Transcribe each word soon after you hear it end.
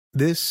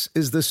This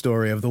is the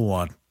story of the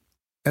one.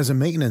 As a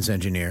maintenance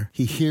engineer,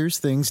 he hears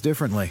things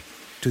differently.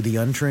 To the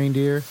untrained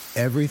ear,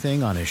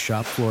 everything on his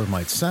shop floor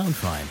might sound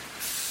fine,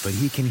 but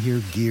he can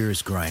hear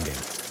gears grinding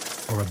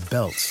or a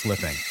belt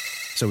slipping.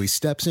 So he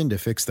steps in to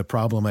fix the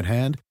problem at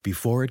hand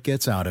before it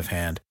gets out of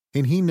hand.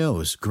 And he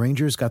knows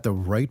Grainger's got the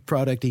right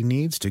product he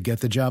needs to get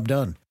the job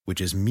done,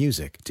 which is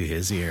music to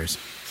his ears.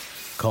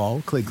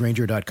 Call, click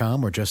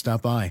Grainger.com, or just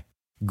stop by.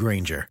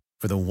 Grainger,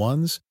 for the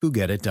ones who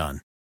get it done.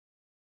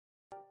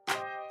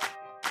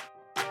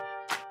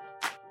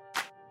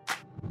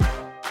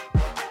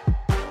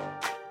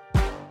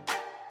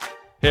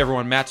 Hey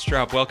everyone, Matt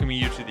Straub welcoming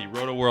you to the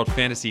Roto World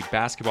Fantasy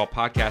Basketball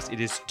Podcast. It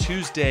is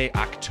Tuesday,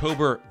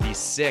 October the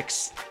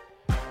 6th.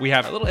 We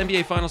have a little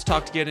NBA Finals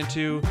talk to get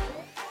into.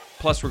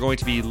 Plus, we're going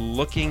to be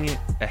looking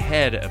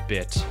ahead a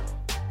bit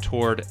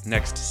toward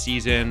next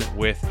season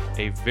with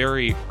a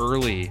very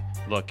early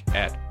look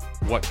at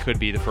what could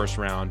be the first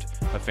round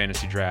of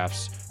fantasy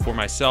drafts for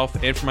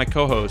myself and for my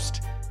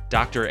co-host,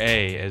 Dr.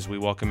 A, as we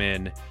welcome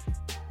in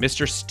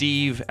Mr.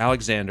 Steve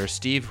Alexander.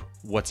 Steve,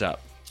 what's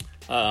up?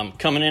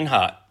 Coming in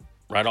hot.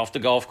 Right off the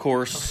golf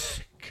course.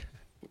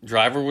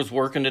 Driver was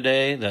working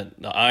today. The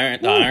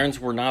irons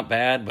were not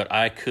bad, but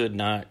I could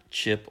not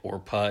chip or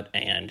putt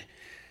and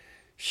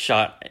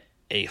shot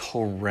a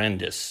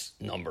horrendous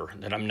number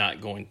that I'm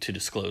not going to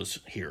disclose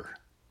here.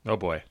 Oh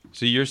boy!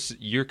 So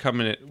you're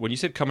coming in, when you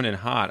said coming in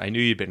hot, I knew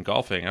you'd been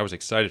golfing. I was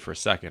excited for a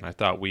second. I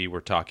thought we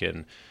were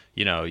talking,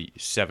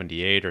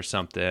 78 or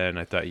something.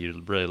 I thought you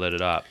really lit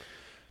it up.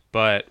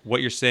 But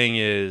what you're saying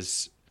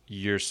is,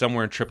 you're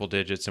somewhere in triple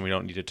digits, and we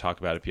don't need to talk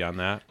about it beyond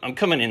that. I'm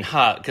coming in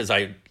hot because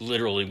I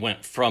literally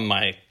went from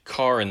my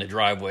car in the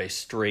driveway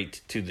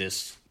straight to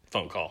this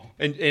phone call.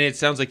 And it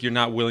sounds like you're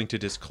not willing to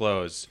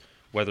disclose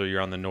whether you're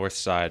on the north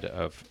side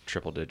of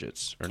triple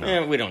digits or not.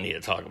 Yeah, we don't need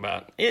to talk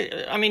about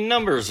it. I mean,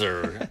 numbers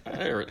are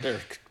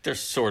they're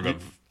sort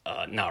of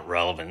not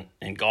relevant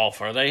in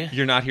golf, are they?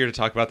 You're not here to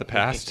talk about the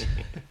past?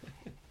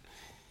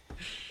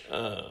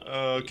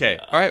 Okay.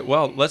 All right.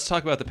 Well, let's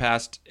talk about the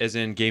past, as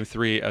in Game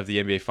 3 of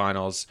the NBA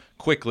Finals.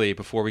 Quickly,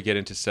 before we get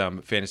into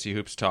some fantasy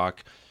hoops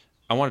talk,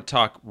 I want to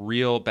talk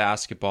real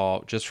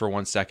basketball just for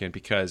 1 second,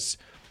 because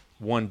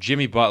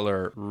Jimmy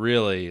Butler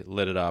really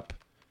lit it up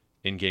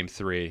in Game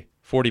 3.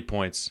 40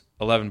 points,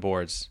 11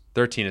 boards,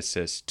 13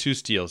 assists, 2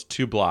 steals,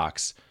 2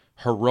 blocks,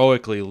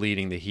 heroically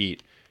leading the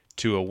Heat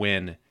to a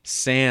win,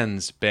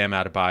 sans Bam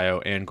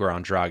Adebayo and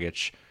Goran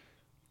Dragic.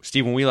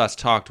 Steve, when we last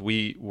talked,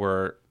 we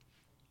were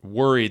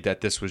worried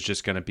that this was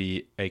just going to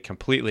be a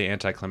completely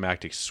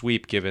anticlimactic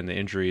sweep given the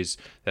injuries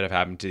that have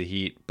happened to the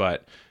Heat.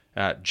 But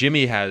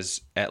Jimmy has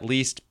at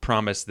least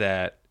promised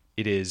that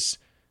it is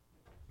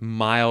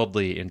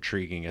mildly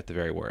intriguing at the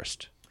very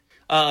worst.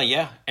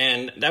 Yeah,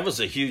 and that was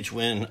a huge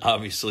win,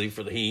 obviously,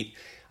 for the Heat.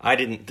 I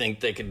didn't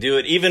think they could do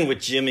it, even with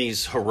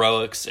Jimmy's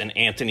heroics and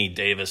Anthony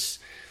Davis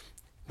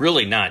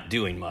really not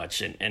doing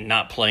much and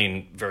not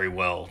playing very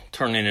well,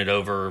 turning it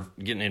over,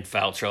 getting in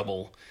foul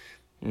trouble.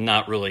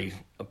 Not really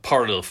a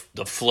part of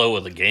the flow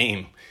of the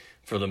game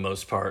for the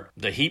most part.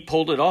 The Heat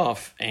pulled it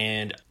off,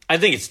 and I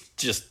think it's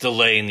just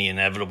delaying the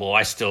inevitable.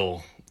 I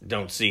still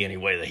don't see any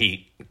way the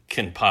Heat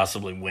can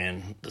possibly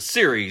win the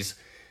series,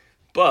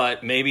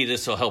 but maybe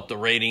this will help the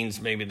ratings.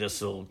 Maybe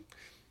this will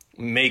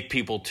make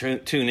people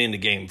tune into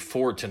Game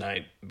 4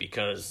 tonight,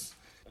 because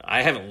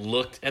I haven't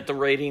looked at the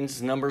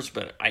ratings numbers,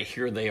 but I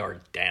hear they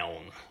are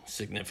down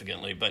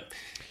significantly. But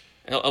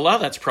a lot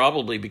of that's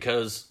probably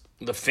because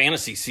the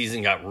fantasy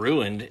season got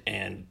ruined,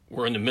 and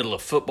we're in the middle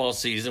of football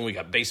season. We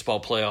got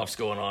baseball playoffs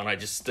going on. I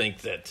just think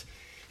that,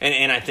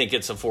 and I think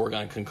it's a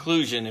foregone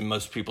conclusion in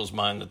most people's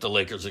mind that the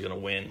Lakers are going to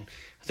win.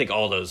 I think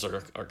all those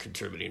are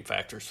contributing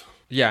factors.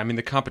 Yeah, I mean,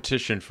 the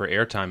competition for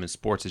airtime in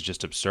sports is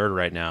just absurd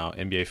right now.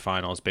 NBA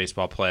Finals,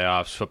 baseball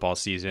playoffs, football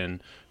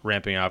season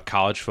ramping up,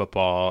 college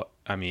football.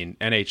 I mean,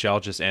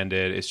 NHL just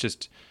ended.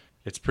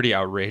 It's pretty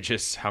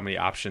outrageous how many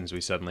options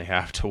we suddenly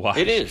have to watch.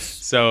 It is.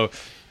 So,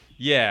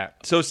 yeah.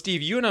 So,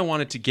 Steve, you and I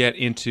wanted to get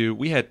into,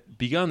 we had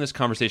begun this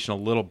conversation a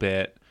little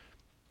bit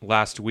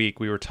last week.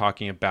 We were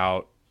talking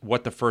about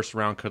what the first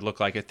round could look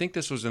like. I think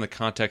this was in the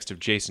context of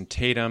Jason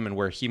Tatum and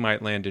where he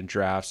might land in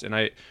drafts.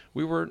 And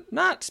we were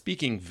not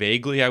speaking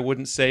vaguely, I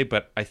wouldn't say,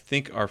 but I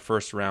think our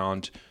first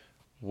round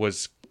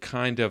was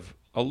kind of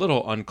a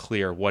little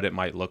unclear what it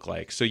might look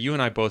like. So you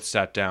and I both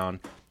sat down.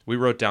 We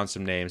wrote down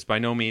some names. By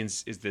no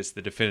means is this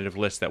the definitive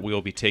list that we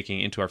will be taking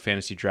into our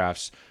fantasy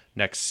drafts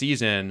next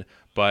season.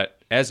 But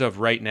as of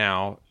right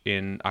now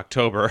in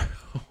October,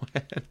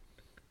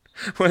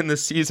 when the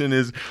season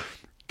is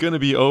going to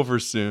be over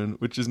soon,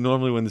 which is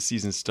normally when the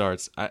season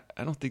starts, I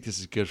don't think this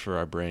is good for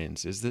our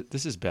brains.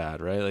 This is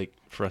bad, right? Like,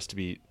 for us to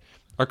be,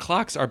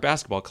 our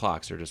basketball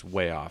clocks are just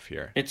way off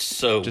here. It's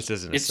so, just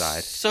as an aside,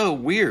 it's so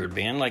weird,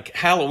 man. Like,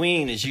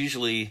 Halloween is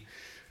usually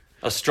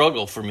a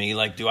struggle for me.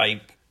 Like, do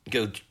I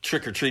go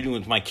trick-or-treating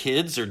with my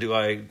kids, or do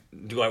I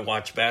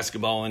watch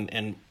basketball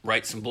and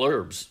write some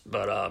blurbs?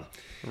 But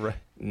right.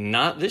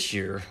 Not this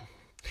year.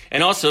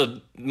 And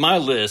also, my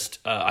list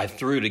I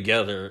threw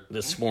together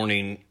this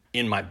morning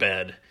in my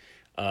bed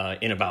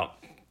in about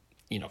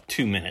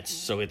 2 minutes.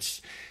 So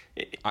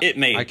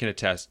I can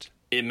attest.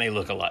 It may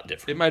look a lot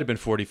different. It might have been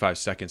 45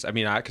 seconds. I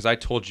mean, because I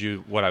told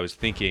you what I was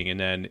thinking, and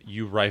then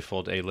you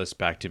rifled a list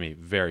back to me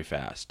very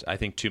fast. I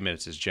think 2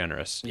 minutes is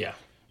generous. Yeah.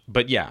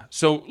 But yeah,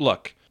 so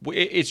look,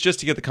 it's just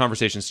to get the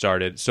conversation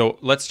started. So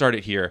let's start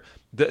it here.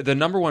 The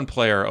number one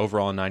player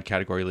overall in 9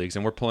 category leagues,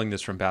 and we're pulling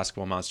this from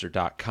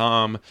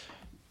basketballmonster.com,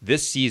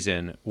 this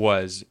season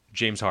was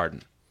James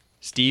Harden.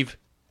 Steve,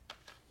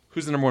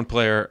 who's the number one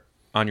player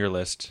on your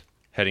list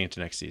heading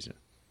into next season?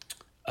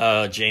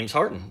 James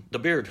Harden, the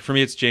beard. For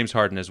me, it's James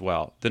Harden as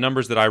well. The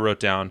numbers that I wrote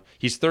down,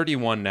 he's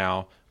 31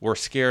 now. We're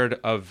scared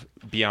of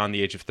beyond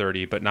the age of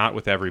 30, but not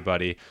with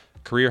everybody.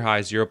 Career high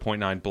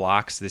 0.9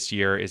 blocks this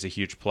year is a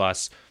huge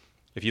plus.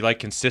 If you like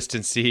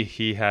consistency,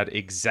 he had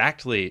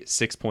exactly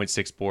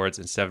 6.6 boards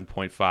and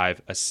 7.5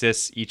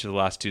 assists each of the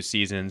last 2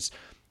 seasons,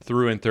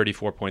 threw in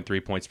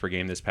 34.3 points per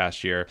game this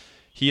past year.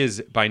 He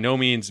is by no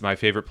means my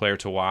favorite player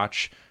to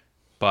watch,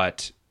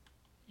 but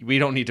we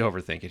don't need to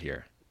overthink it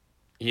here.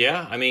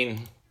 Yeah, I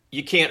mean,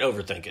 you can't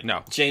overthink it.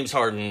 No. James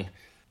Harden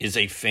is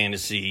a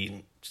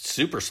fantasy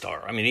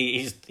superstar. I mean,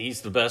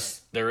 he's the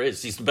best there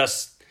is. He's the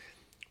best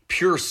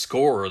pure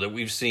scorer that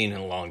we've seen in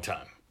a long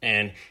time.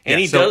 And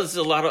he does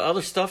a lot of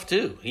other stuff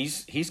too.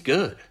 He's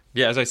good.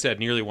 Yeah, as I said,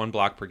 nearly 1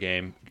 block per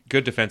game.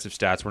 Good defensive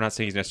stats. We're not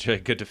saying he's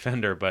necessarily a good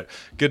defender, but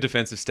good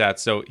defensive stats.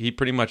 So he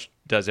pretty much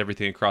does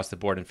everything across the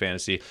board in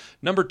fantasy.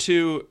 Number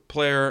 2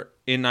 player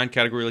in 9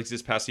 category leagues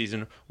this past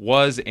season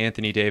was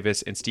Anthony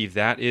Davis. And Steve,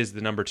 that is the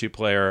number 2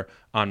 player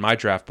on my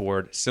draft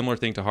board. Similar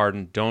thing to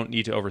Harden. Don't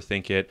need to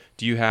overthink it.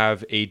 Do you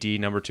have AD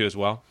number 2 as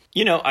well?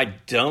 I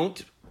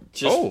don't.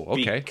 Just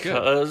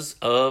because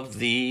good. of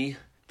the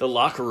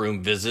locker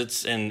room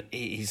visits, and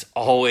he's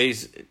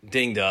always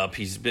dinged up.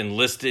 He's been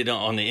listed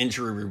on the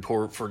injury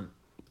report for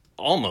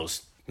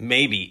almost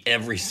maybe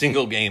every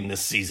single game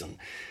this season.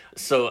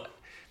 So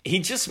he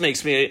just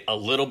makes me a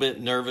little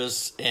bit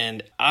nervous,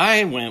 and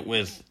I went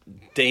with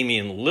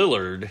Damian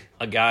Lillard,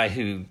 a guy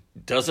who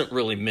doesn't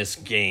really miss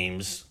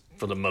games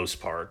for the most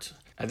part.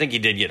 I think he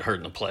did get hurt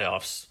in the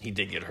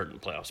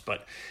playoffs.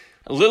 But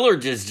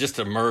Lillard has just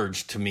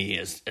emerged to me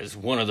as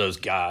one of those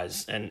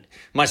guys, and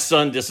my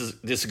son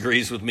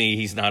disagrees with me.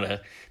 He's not a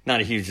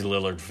huge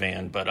Lillard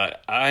fan,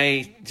 but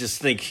I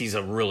just think he's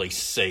a really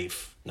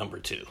safe number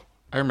 2.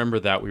 I remember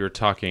that we were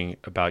talking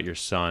about your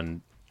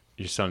son's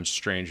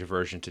strange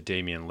aversion to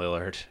Damian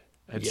Lillard.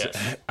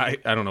 Yes. I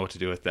don't know what to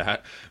do with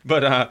that.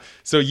 But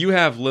so you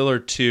have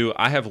Lillard 2.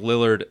 I have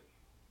Lillard.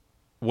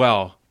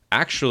 Well,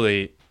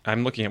 actually,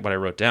 I'm looking at what I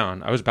wrote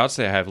down. I was about to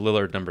say I have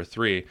Lillard number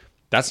 3.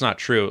 That's not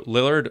true.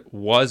 Lillard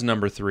was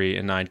number 3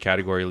 in 9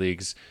 category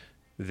leagues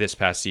this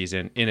past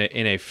season. In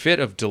a fit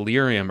of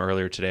delirium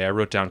earlier today, I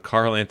wrote down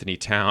Karl Anthony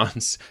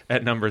Towns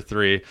at number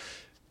 3.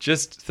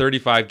 Just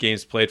 35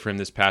 games played for him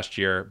this past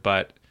year,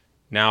 but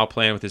now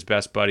playing with his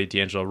best buddy,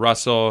 D'Angelo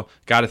Russell.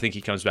 Got to think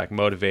he comes back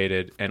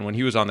motivated. And when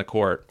he was on the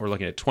court, we're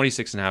looking at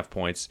 26.5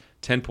 points,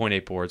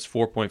 10.8 boards,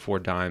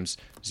 4.4 dimes,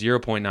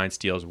 0.9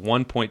 steals,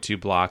 1.2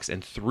 blocks,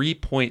 and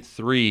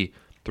 3.3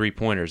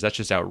 three-pointers. That's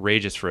just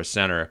outrageous for a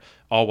center,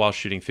 all while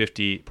shooting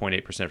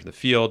 50.8% from the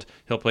field.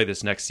 He'll play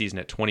this next season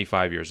at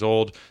 25 years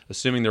old.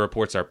 Assuming the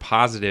reports are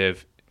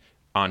positive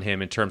on him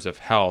in terms of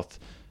health,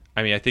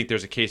 I think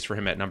there's a case for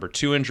him at number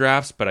 2 in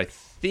drafts, but I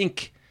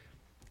think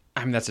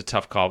that's a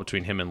tough call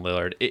between him and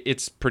Lillard.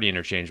 It's pretty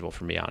interchangeable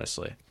for me,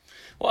 honestly.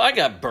 Well, I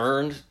got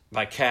burned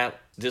by Cat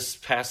this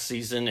past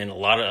season, and a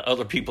lot of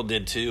other people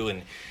did too,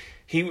 and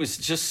he was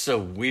just so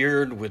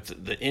weird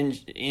with the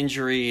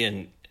injury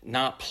and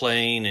not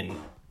playing and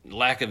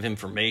lack of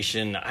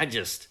information. I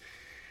just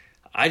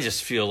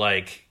feel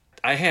like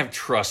I have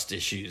trust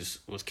issues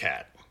with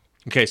Cat.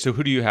 Okay, so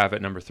who do you have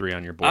at number 3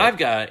 on your board? I've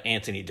got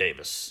Anthony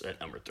Davis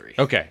at number 3.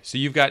 Okay, so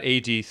you've got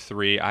AD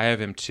 3. I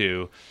have him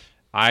 2.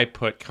 I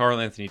put Karl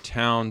Anthony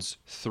Towns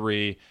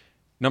 3.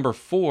 Number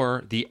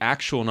 4, the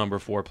actual number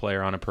 4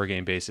 player on a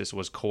per-game basis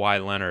was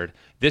Kawhi Leonard.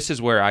 This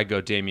is where I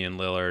go Damian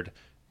Lillard.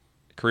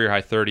 Career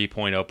high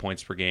 30.0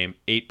 points per game,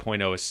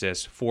 8.0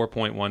 assists,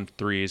 4.1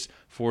 threes,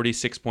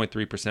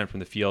 46.3% from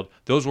the field.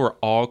 Those were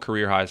all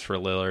career highs for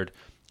Lillard.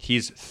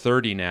 He's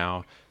 30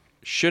 now.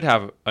 Should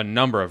have a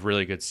number of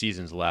really good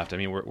seasons left.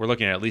 We're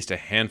looking at least a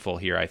handful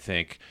here, I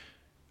think.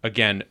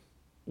 Again,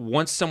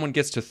 once someone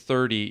gets to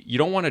 30, you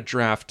don't want to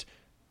draft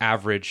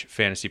average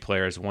fantasy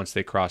players once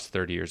they cross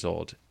 30 years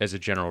old, as a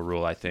general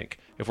rule, I think.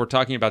 If we're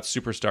talking about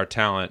superstar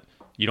talent,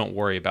 you don't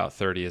worry about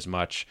 30 as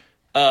much.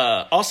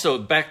 Also,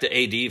 back to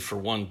AD for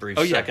one brief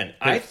second.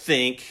 I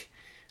think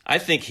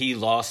he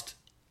lost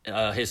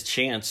his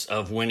chance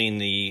of winning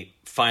the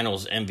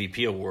Finals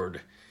MVP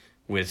award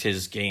with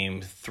his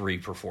Game 3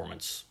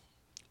 performance.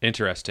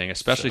 Interesting,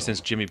 especially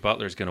since Jimmy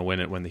Butler's going to win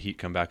it when the Heat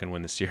come back and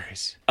win the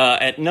series.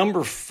 At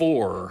number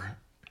 4,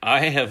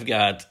 I have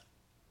got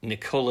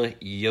Nikola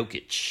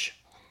Jokic.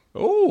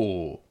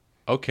 Oh,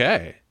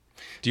 okay.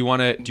 Do you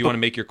want to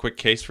make your quick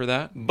case for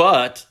that?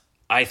 But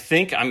I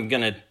think I'm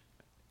going to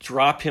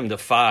drop him to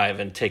 5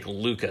 and take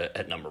Luka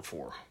at number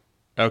 4.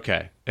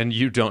 Okay, and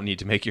you don't need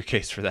to make your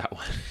case for that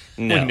one.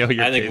 No, We know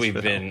your I think case we've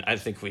for that one. been. I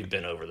think we've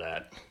been over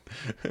that.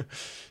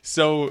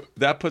 So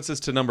that puts us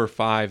to number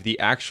 5, the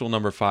actual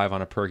number 5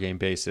 on a per game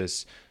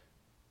basis,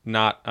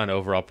 not on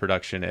overall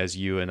production, as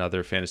you and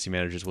other fantasy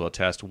managers will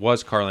attest,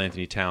 was Karl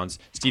Anthony Towns.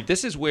 Steve,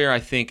 this is where I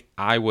think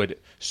I would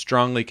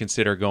strongly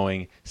consider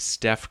going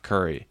Steph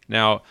Curry.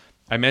 Now,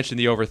 I mentioned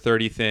the over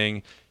 30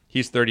 thing.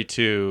 He's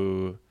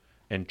 32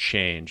 and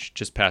change,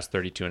 just past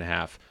 32 and a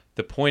half.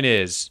 The point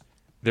is,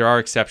 there are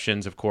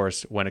exceptions, of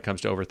course, when it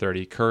comes to over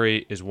 30.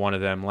 Curry is one of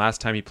them.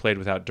 Last time he played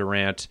without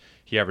Durant,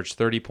 he averaged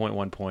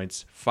 30.1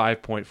 points,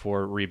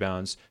 5.4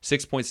 rebounds,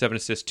 6.7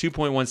 assists,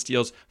 2.1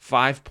 steals,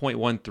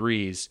 5.1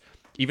 threes.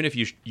 Even if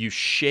you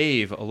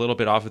shave a little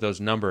bit off of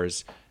those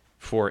numbers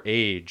for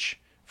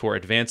age, for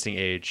advancing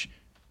age,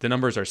 the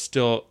numbers are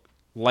still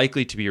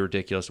likely to be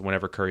ridiculous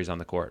whenever Curry's on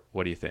the court.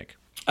 What do you think?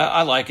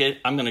 I like it.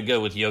 I'm going to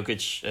go with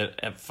Jokic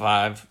at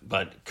 5,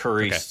 but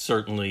Curry Okay.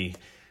 certainly.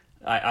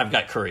 I've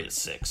got Curry at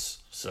 6.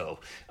 So,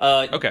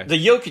 Okay.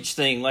 The Jokic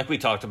thing, like we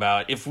talked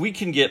about, if we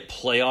can get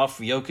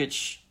playoff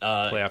Jokic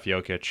Playoff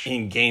Jokic.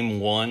 in game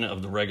 1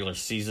 of the regular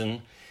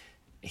season,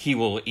 he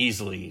will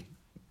easily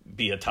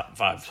be a top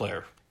 5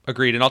 player.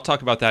 Agreed, and I'll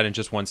talk about that in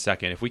just one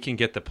second. If we can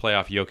get the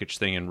playoff Jokic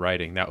thing in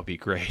writing, that would be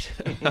great.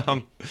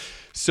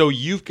 So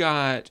you've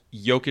got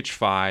Jokic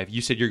 5.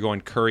 You said you're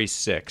going Curry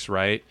 6,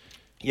 right?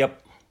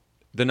 Yep.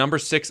 The number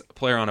 6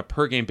 player on a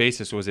per-game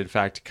basis was, in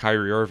fact,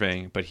 Kyrie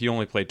Irving, but he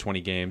only played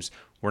 20 games.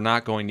 We're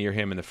not going near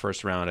him in the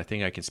first round. I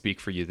think I can speak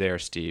for you there,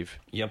 Steve.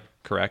 Yep.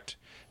 Correct?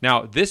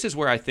 Now, this is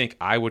where I think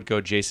I would go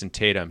Jason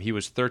Tatum. He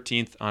was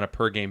 13th on a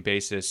per-game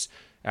basis,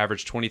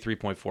 averaged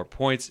 23.4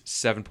 points,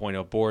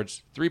 7.0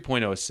 boards,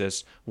 3.0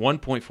 assists,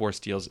 1.4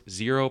 steals,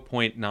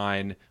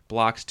 0.9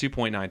 blocks,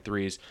 2.9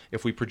 threes.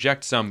 If we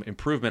project some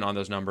improvement on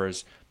those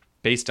numbers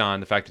based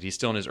on the fact that he's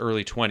still in his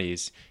early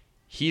 20s,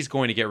 he's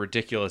going to get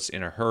ridiculous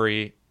in a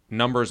hurry.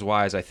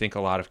 Numbers-wise, I think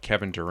a lot of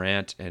Kevin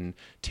Durant and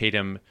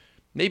Tatum,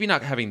 maybe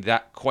not having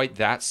quite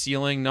that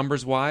ceiling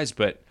numbers-wise,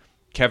 but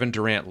Kevin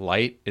Durant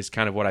light is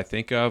kind of what I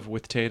think of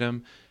with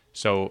Tatum.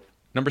 So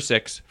number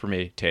 6 for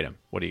me, Tatum.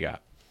 What do you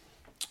got?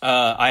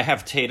 I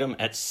have Tatum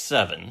at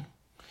 7.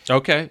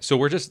 Okay,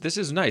 so this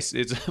is nice.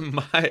 It's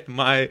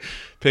my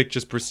pick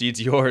just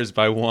precedes yours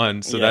by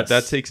 1, so Yes.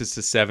 that takes us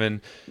to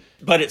 7.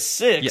 But at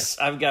 6, Yes.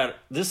 I've got,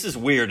 this is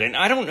weird, and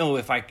I don't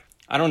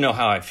know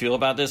how I feel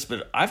about this,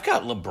 but I've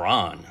got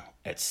LeBron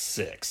at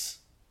 6.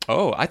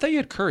 Oh, I thought you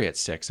had Curry at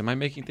 6. Am I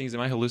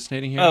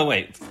hallucinating here? Oh,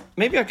 wait.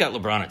 Maybe I've got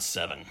LeBron at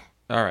 7.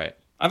 All right.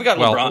 I've got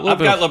Well, a LeBron. little I've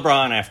bit got of-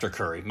 LeBron after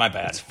Curry. My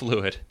bad. It's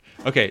fluid.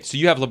 Okay, so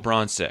you have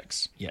LeBron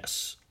 6.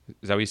 Yes.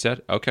 Is that what you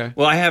said? Okay.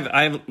 Well, I have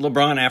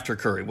LeBron after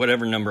Curry.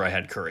 Whatever number I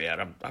had Curry at,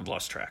 I've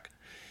lost track.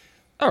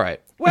 All right.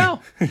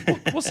 Well,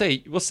 we'll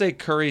say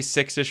Curry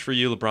 6-ish for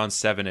you, LeBron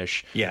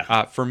 7-ish.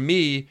 Yeah. For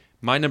me,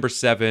 my number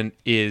 7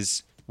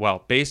 is,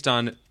 well, based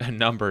on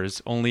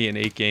numbers, only an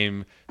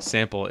 8-game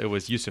sample, it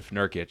was Yusuf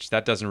Nurkic.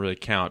 That doesn't really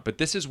count. But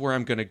this is where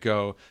I'm going to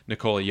go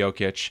Nikola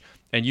Jokic.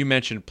 And you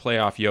mentioned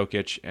playoff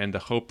Jokic and the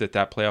hope that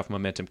playoff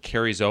momentum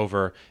carries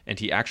over and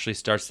he actually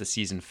starts the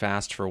season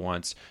fast for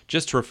once.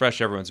 Just to refresh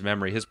everyone's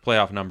memory, his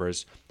playoff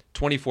numbers: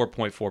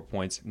 24.4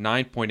 points,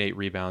 9.8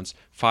 rebounds,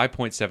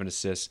 5.7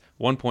 assists,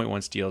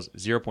 1.1 steals,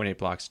 0.8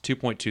 blocks,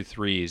 2.2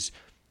 threes.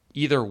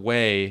 Either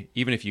way,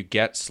 even if you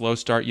get slow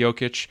start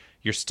Jokic,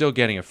 you're still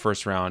getting a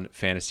first-round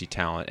fantasy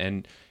talent.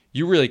 And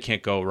you really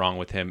can't go wrong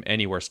with him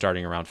anywhere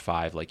starting around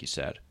 5, like you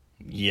said.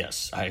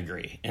 Yes, I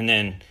agree. And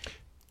then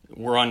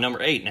we're on number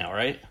 8 now,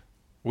 right?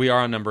 We are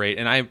on number 8.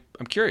 And I'm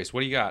curious, what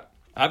do you got?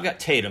 I've got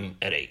Tatum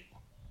at 8.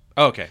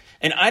 Oh, okay.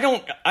 And I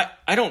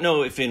don't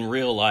know if in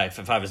real life,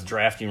 if I was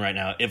drafting right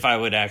now, if I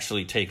would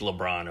actually take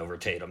LeBron over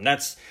Tatum.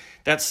 That's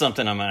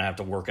something I'm going to have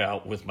to work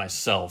out with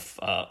myself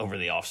over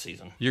the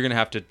offseason. You're going to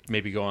have to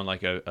maybe go on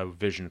like a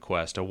vision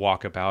quest, a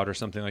walkabout or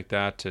something like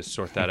that to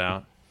sort that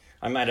out.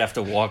 I might have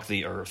to walk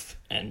the earth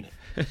and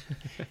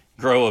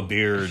grow a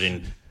beard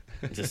and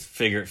just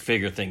figure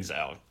things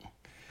out.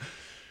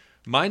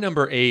 My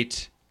number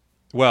 8,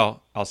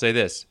 well, I'll say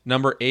this.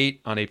 Number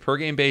 8 on a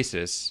per-game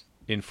basis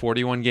in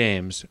 41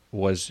 games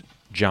was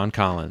John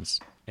Collins.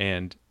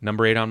 And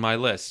number 8 on my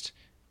list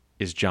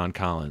is John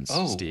Collins,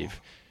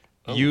 Steve.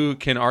 You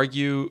can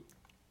argue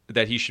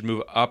that he should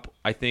move up,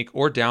 I think,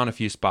 or down a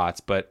few spots,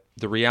 but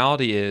the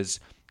reality is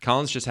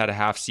Collins just had a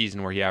half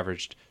season where he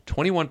averaged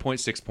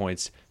 21.6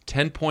 points,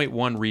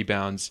 10.1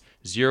 rebounds,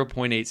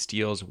 0.8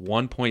 steals,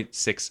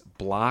 1.6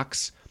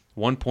 blocks,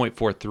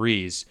 1.4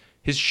 threes.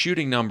 His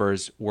shooting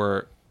numbers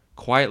were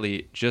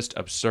quietly just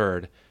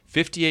absurd.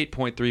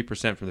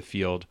 58.3% from the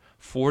field,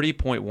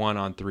 40.1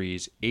 on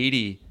threes,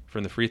 80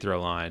 from the free throw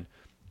line.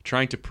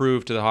 Trying to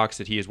prove to the Hawks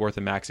that he is worth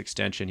a max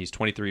extension. He's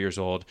 23 years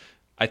old.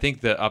 I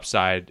think the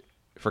upside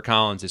for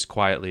Collins is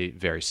quietly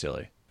very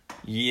silly.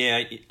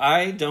 Yeah,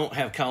 I don't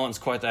have Collins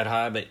quite that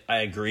high, but I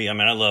agree. I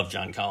mean, I love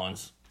John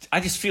Collins. I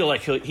just feel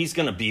like he's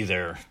going to be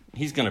there.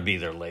 He's going to be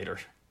there later.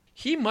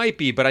 He might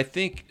be, but I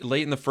think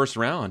late in the first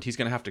round, he's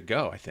going to have to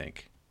go, I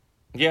think.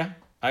 Yeah,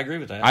 I agree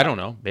with that. I don't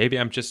know.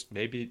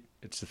 Maybe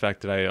It's the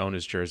fact that I own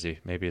his jersey.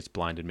 Maybe it's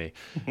blinded me.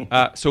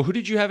 So who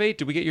did you have 8?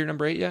 Did we get your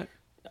number 8 yet?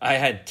 I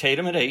had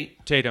Tatum at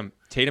 8. Tatum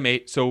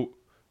 8. So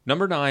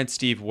number 9,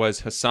 Steve,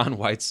 was Hassan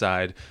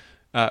Whiteside.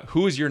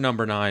 Who is your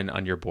number 9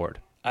 on your board?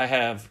 I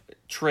have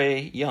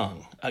Trae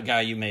Young, a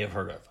guy you may have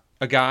heard of.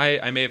 A guy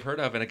I may have heard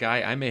of, and a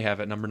guy I may have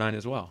at number 9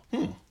 as well.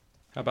 How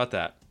about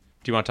that?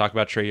 Do you want to talk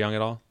about Trae Young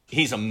at all?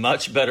 He's a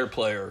much better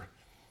player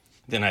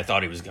than I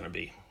thought he was going to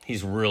be.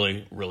 He's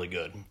really, really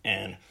good.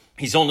 And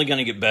he's only going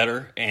to get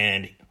better,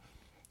 and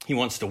he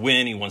wants to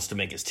win. He wants to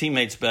make his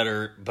teammates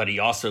better, but he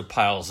also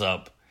piles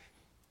up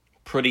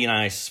pretty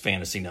nice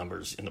fantasy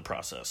numbers in the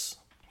process.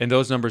 And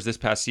those numbers this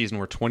past season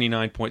were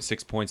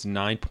 29.6 points,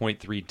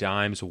 9.3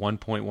 dimes,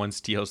 1.1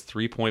 steals,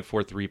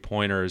 3.4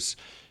 three-pointers.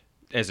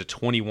 As a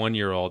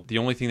 21-year-old, the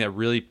only thing that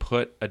really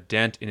put a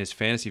dent in his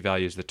fantasy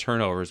value is the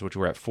turnovers, which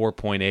were at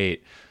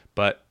 4.8.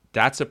 But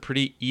that's a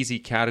pretty easy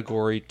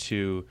category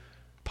to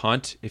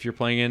punt if you're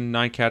playing in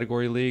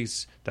 9-category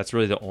leagues. That's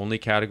really the only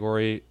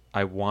category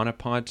I want to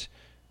punt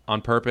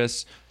on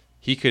purpose.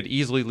 He could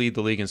easily lead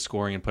the league in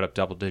scoring and put up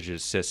double-digit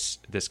assists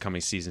this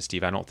coming season,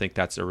 Steve. I don't think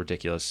that's a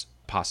ridiculous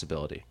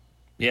possibility.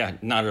 Yeah,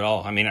 not at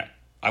all. I mean,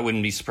 I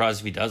wouldn't be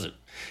surprised if he does it.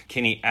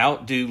 Can he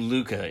outdo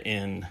Luka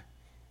in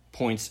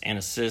points and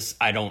assists?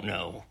 I don't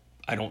know.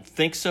 I don't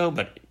think so,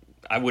 but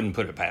I wouldn't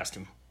put it past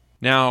him.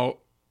 Now,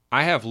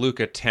 I have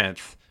Luka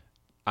 10th.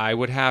 I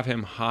would have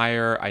him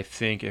higher, I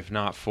think, if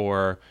not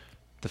for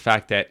the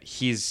fact that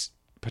he's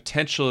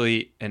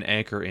potentially an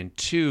anchor in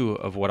 2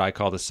 of what I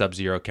call the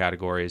sub-zero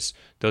categories,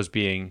 those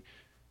being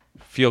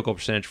field goal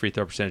percentage, free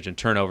throw percentage, and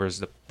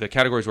turnovers, the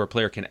categories where a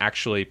player can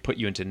actually put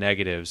you into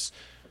negatives.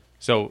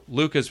 So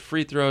Luka's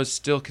free throws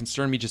still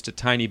concern me just a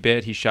tiny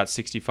bit. He shot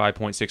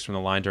 65.6 from the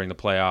line during the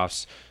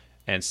playoffs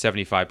and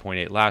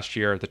 75.8 last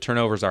year. The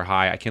turnovers are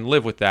high. I can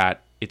live with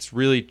that. It's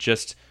really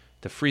just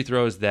the free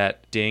throws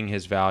that ding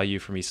his value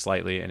for me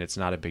slightly, and it's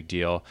not a big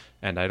deal,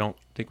 and I don't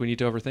think we need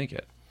to overthink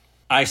it.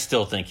 I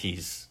still think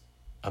he's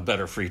a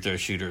better free throw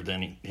shooter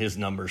than his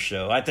numbers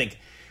show. I think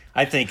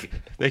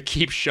they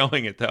keep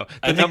showing it, though.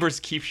 The numbers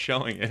keep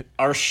showing it.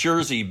 Our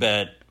Scherzer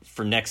bet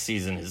for next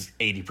season is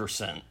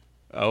 80%.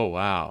 Oh,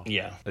 wow.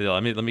 Yeah.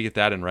 Let me get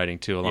that in writing,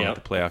 too, along with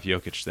the playoff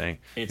Jokic thing.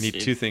 I need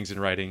 2 things in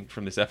writing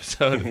from this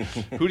episode.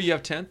 Who do you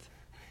have 10th?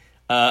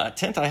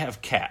 10th, I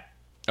have Cat.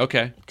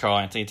 Okay. Karl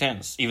Anthony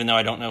Towns, even though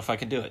I don't know if I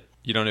can do it.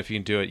 You don't know if you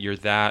can do it. You're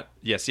that.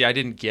 Yeah, see, I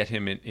didn't get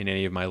him in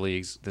any of my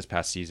leagues this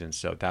past season,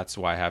 so that's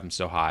why I have him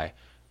so high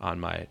on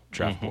my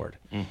draft board.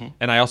 Mm-hmm.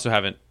 And I also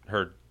haven't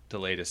heard the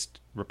latest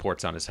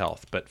reports on his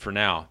health, but for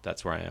now,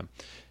 that's where I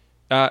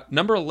am.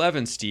 Number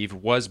 11, Steve,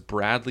 was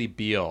Bradley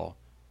Beal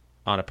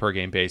on a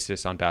per-game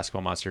basis on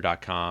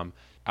basketballmonster.com.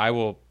 I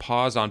will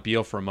pause on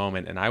Beal for a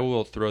moment, and I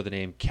will throw the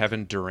name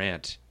Kevin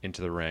Durant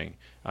into the ring.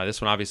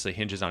 This one obviously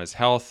hinges on his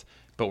health,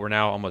 but we're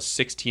now almost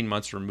 16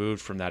 months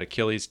removed from that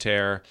Achilles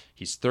tear.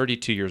 He's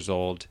 32 years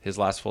old. His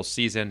last full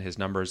season, his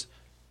numbers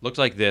looked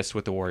like this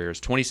with the Warriors: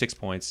 26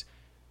 points,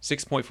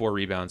 6.4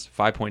 rebounds,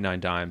 5.9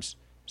 dimes,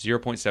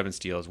 0.7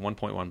 steals,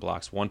 1.1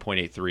 blocks,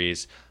 1.8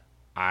 threes.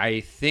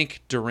 I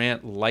think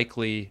Durant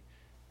likely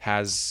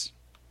has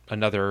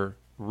another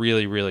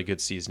really, really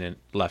good season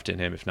left in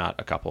him, if not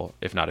a couple,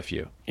 if not a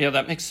few. Yeah,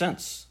 that makes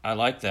sense. I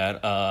like that.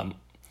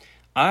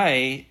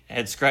 I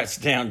had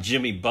scratched down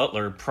Jimmy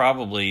Butler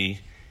probably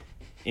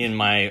in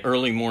my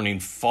early morning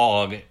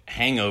fog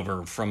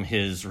hangover from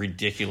his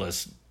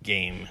ridiculous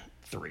Game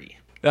 3.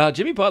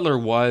 Jimmy Butler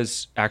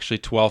was actually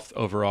 12th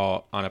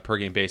overall on a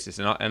per-game basis,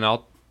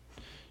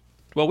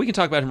 well, we can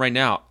talk about him right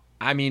now.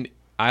 I mean,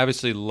 I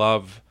obviously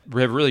have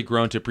really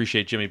grown to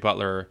appreciate Jimmy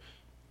Butler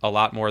a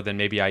lot more than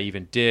maybe I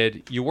even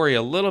did. You worry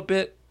a little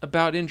bit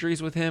about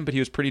injuries with him, but he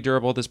was pretty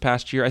durable this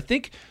past year. I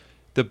think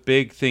the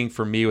big thing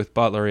for me with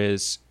Butler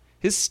is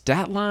his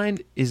stat line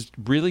is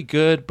really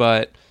good,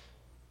 but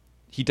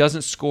he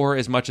doesn't score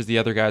as much as the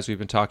other guys we've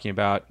been talking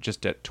about,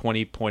 just at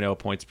 20.0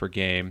 points per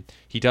game.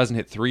 He doesn't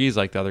hit threes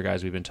like the other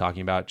guys we've been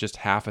talking about, just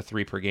half a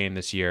 3 per game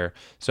this year.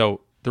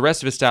 So the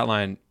rest of his stat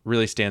line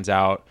really stands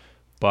out,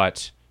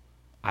 but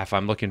if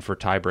I'm looking for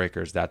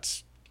tiebreakers,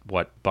 that's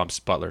what bumps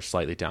Butler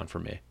slightly down for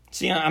me.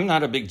 See, I'm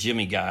not a big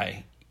Jimmy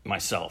guy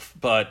myself,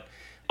 but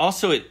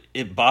also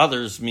it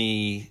bothers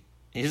me.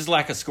 His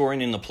lack of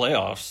scoring in the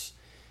playoffs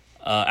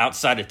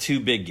outside of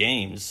 2 big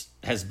games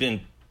has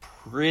been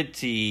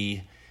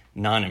pretty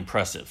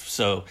non-impressive.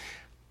 So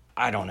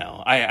I don't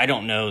know. I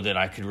don't know that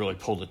I could really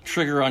pull the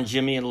trigger on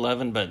Jimmy at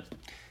 11, but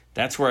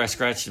that's where I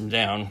scratched him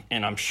down,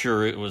 and I'm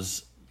sure it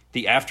was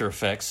the after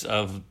effects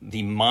of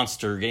the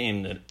monster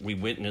game that we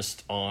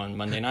witnessed on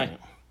Monday night.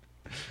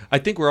 I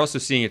think we're also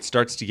seeing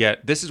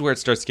this is where it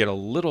starts to get a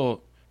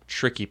little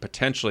tricky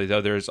potentially, though.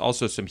 There's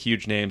also some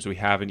huge names we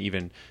haven't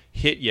even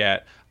hit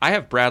yet. I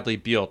have Bradley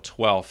Beal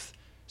 12th,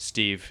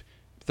 Steve.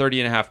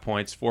 30.5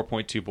 points,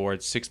 4.2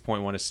 boards,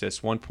 6.1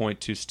 assists,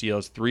 1.2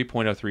 steals,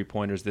 3.0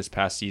 three-pointers this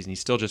past season. He's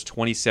still just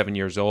 27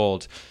 years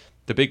old.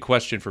 The big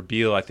question for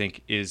Beal, I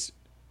think, is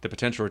the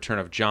potential return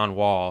of John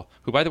Wall,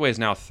 who, by the way, is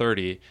now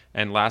 30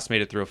 and last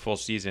made it through a full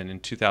season in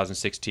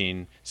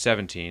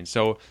 2016-17.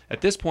 So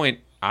at this point,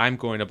 I'm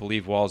going to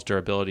believe Wall's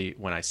durability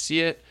when I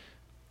see it.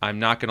 I'm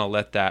not going to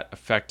let that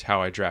affect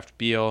how I draft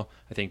Beal.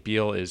 I think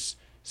Beal is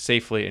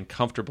safely and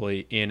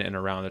comfortably in and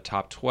around the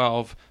top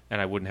 12,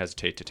 and I wouldn't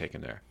hesitate to take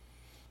him there.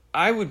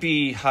 I would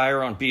be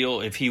higher on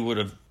Beal if he would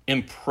have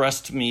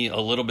impressed me a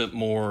little bit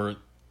more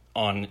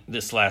on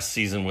this last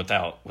season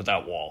without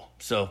Wall.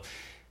 So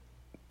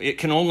I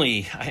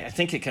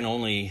think it can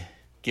only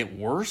get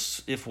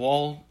worse if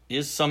Wall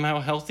is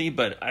somehow healthy,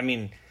 but I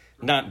mean,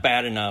 not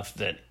bad enough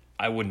that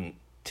I wouldn't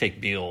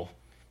take Beal,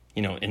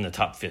 in the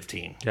top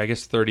 15. Yeah, I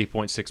guess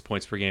 30.6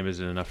 points per game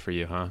isn't enough for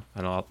you, huh?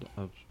 And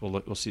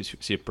we'll see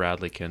if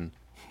Bradley can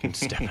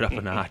step it up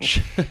a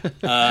notch.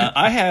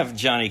 I have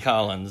Johnny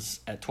Collins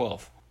at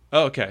 12.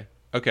 Oh,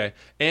 okay.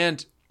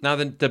 And now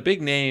the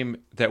big name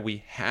that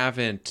we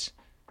haven't,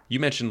 you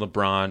mentioned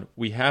LeBron,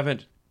 we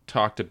haven't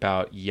talked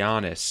about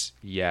Giannis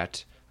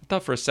yet. I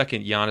thought for a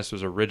second Giannis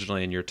was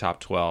originally in your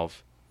top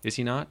 12. Is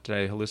he not? Did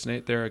I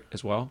hallucinate there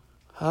as well?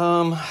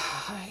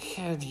 I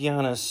had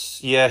Giannis.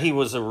 Yeah, he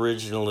was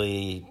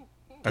originally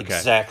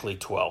exactly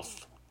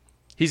 12th.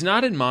 He's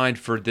not in mind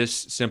for this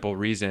simple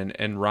reason,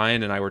 and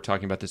Ryan and I were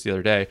talking about this the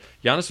other day.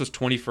 Giannis was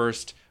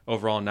 21st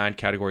overall in 9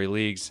 category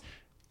leagues,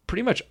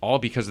 pretty much all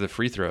because of the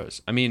free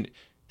throws. I mean,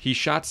 he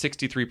shot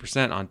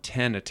 63% on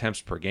 10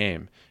 attempts per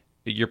game.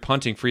 You're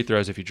punting free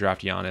throws if you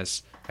draft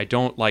Giannis. I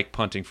don't like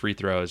punting free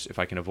throws if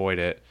I can avoid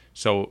it.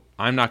 So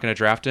I'm not going to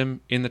draft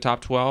him in the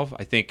top 12.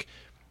 I think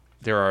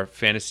there are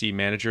fantasy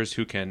managers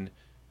who can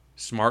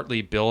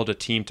smartly build a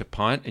team to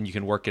punt, and you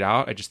can work it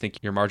out. I just think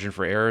your margin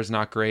for error is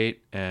not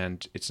great,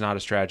 and it's not a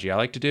strategy I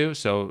like to do.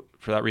 So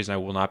for that reason, I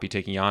will not be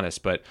taking Giannis.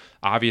 But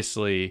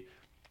obviously,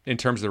 in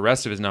terms of the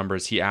rest of his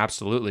numbers, he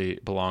absolutely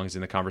belongs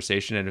in the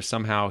conversation. And if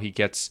somehow he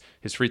gets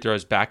his free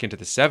throws back into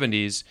the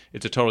 70s,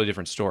 it's a totally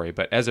different story.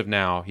 But as of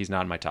now, he's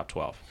not in my top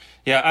 12.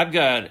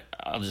 Yeah,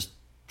 I'll just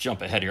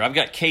jump ahead here. I've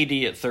got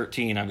KD at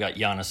 13. I've got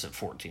Giannis at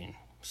 14.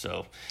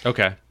 So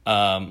okay.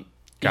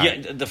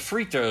 The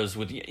free throws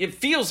it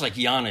feels like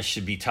Giannis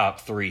should be top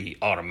 3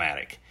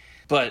 automatic,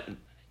 but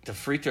the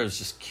free throws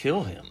just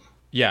kill him.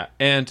 Yeah,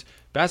 and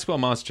Basketball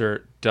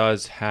Monster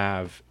does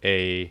have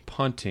a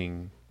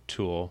punting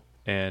tool,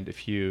 and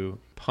if you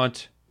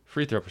punt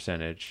free throw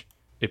percentage,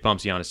 it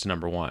bumps Giannis to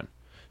number 1.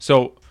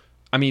 So,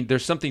 I mean,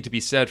 there's something to be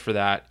said for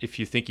that if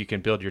you think you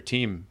can build your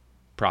team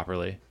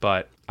properly,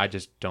 but I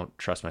just don't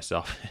trust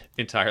myself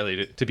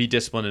entirely to be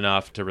disciplined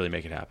enough to really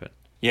make it happen.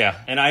 Yeah,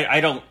 and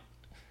I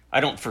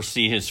don't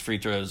foresee his free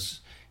throws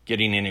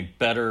getting any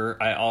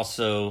better. I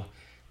also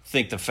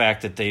think the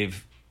fact that the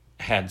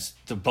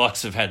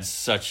Bucks have had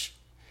such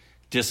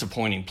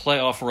disappointing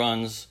playoff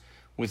runs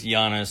with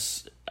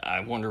Giannis, I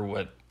wonder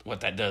what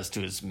that does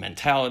to his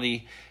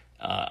mentality.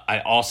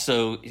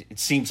 It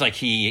seems like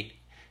he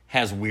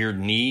has weird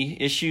knee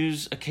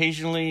issues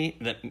occasionally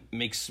that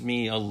makes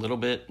me a little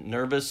bit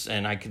nervous,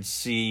 and I could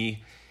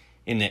see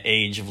in the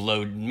age of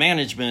load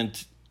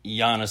management,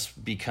 Giannis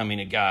becoming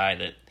a guy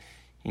that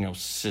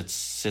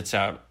sits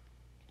out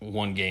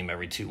one game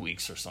every 2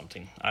 weeks or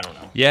something. I don't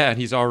know. Yeah, and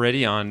he's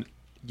already on,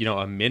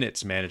 a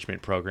minutes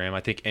management program.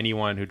 I think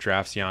anyone who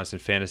drafts Giannis in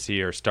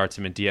fantasy or starts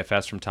him in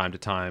DFS from time to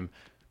time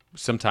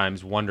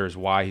sometimes wonders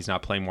why he's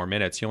not playing more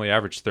minutes. He only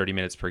averaged 30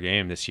 minutes per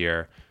game this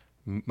year.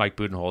 Mike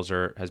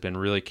Budenholzer has been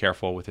really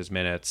careful with his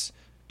minutes,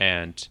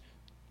 and,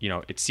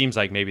 it seems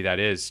like maybe that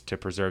is to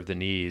preserve the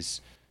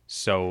knees.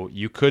 So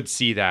you could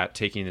see that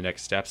taking the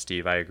next step,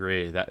 Steve. I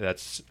agree.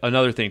 That's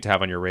another thing to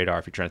have on your radar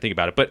if you're trying to think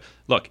about it. But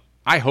look,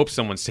 I hope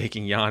someone's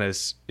taking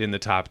Giannis in the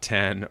top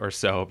 10 or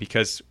so,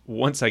 because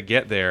once I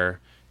get there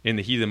in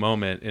the heat of the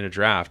moment in a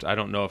draft, I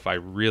don't know if I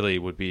really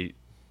would be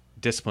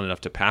disciplined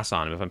enough to pass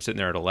on him. If I'm sitting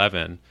there at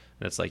 11 and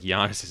it's like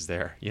Giannis is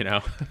there,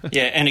 Yeah,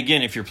 and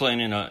again, if you're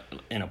playing in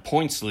a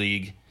points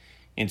league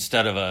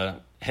instead of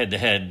a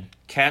head-to-head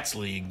Cats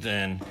league,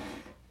 then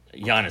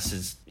Giannis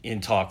is in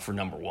talk for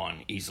number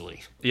 1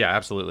 easily. Yeah,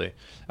 absolutely.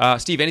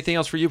 Steve, anything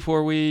else for you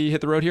before we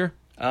hit the road here?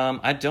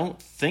 I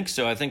don't think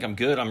so. I think I'm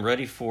good. I'm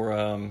ready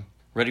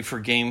for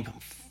Game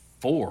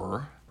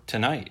 4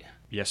 tonight.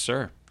 Yes,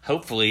 sir.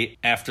 Hopefully,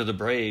 after the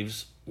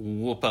Braves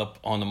whoop up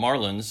on the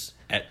Marlins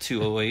at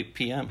 2:08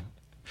 p.m.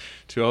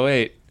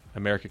 2:08.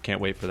 America can't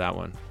wait for that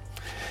one.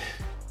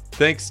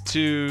 Thanks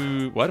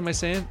to, what am I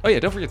saying? Oh yeah,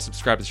 don't forget to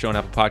subscribe to the show on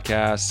Apple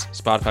Podcasts,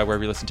 Spotify,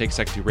 wherever you listen. Take a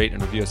second to rate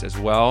and review us as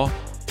well.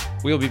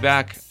 We'll be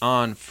back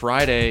on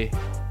Friday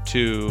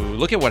to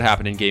look at what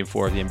happened in Game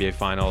 4 of the NBA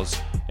Finals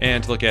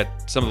and to look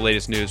at some of the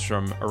latest news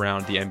from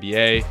around the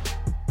NBA.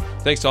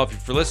 Thanks to all of you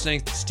for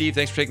listening. Steve,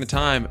 thanks for taking the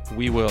time.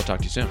 We will talk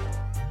to you soon.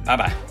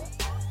 Bye-bye.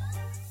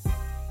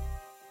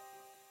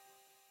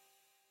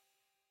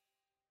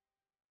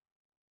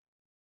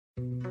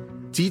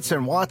 Dietz &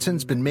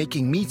 Watson's been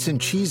making meats and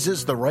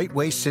cheeses the right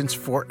way since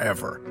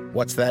forever.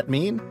 What's that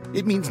mean?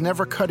 It means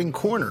never cutting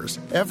corners,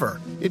 ever.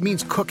 It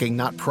means cooking,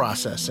 not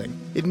processing.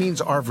 It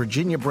means our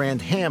Virginia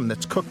brand ham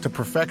that's cooked to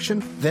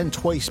perfection, then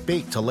twice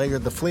baked to layer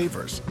the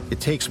flavors. It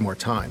takes more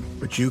time,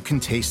 but you can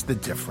taste the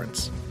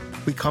difference.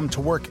 We come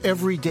to work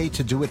every day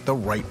to do it the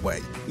right way,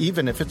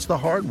 even if it's the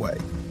hard way.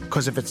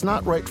 Because if it's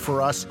not right for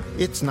us,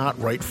 it's not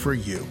right for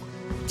you.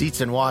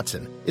 Dietz and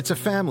Watson, it's a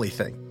family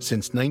thing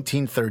since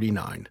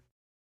 1939.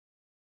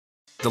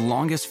 The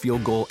longest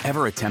field goal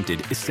ever attempted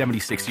is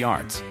 76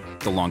 yards.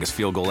 The longest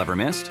field goal ever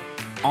missed?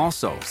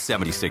 Also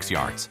 76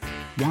 yards.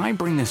 Why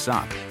bring this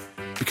up?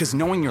 Because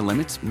knowing your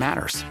limits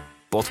matters,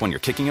 both when you're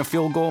kicking a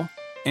field goal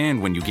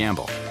and when you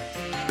gamble.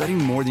 Betting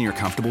more than you're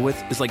comfortable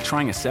with is like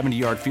trying a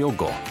 70-yard field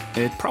goal.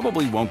 It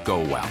probably won't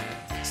go well.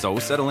 So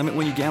set a limit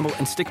when you gamble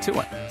and stick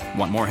to it.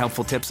 Want more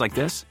helpful tips like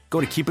this?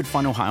 Go to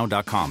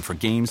keepitfunohio.com for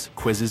games,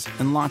 quizzes,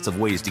 and lots of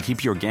ways to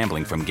keep your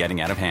gambling from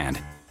getting out of hand.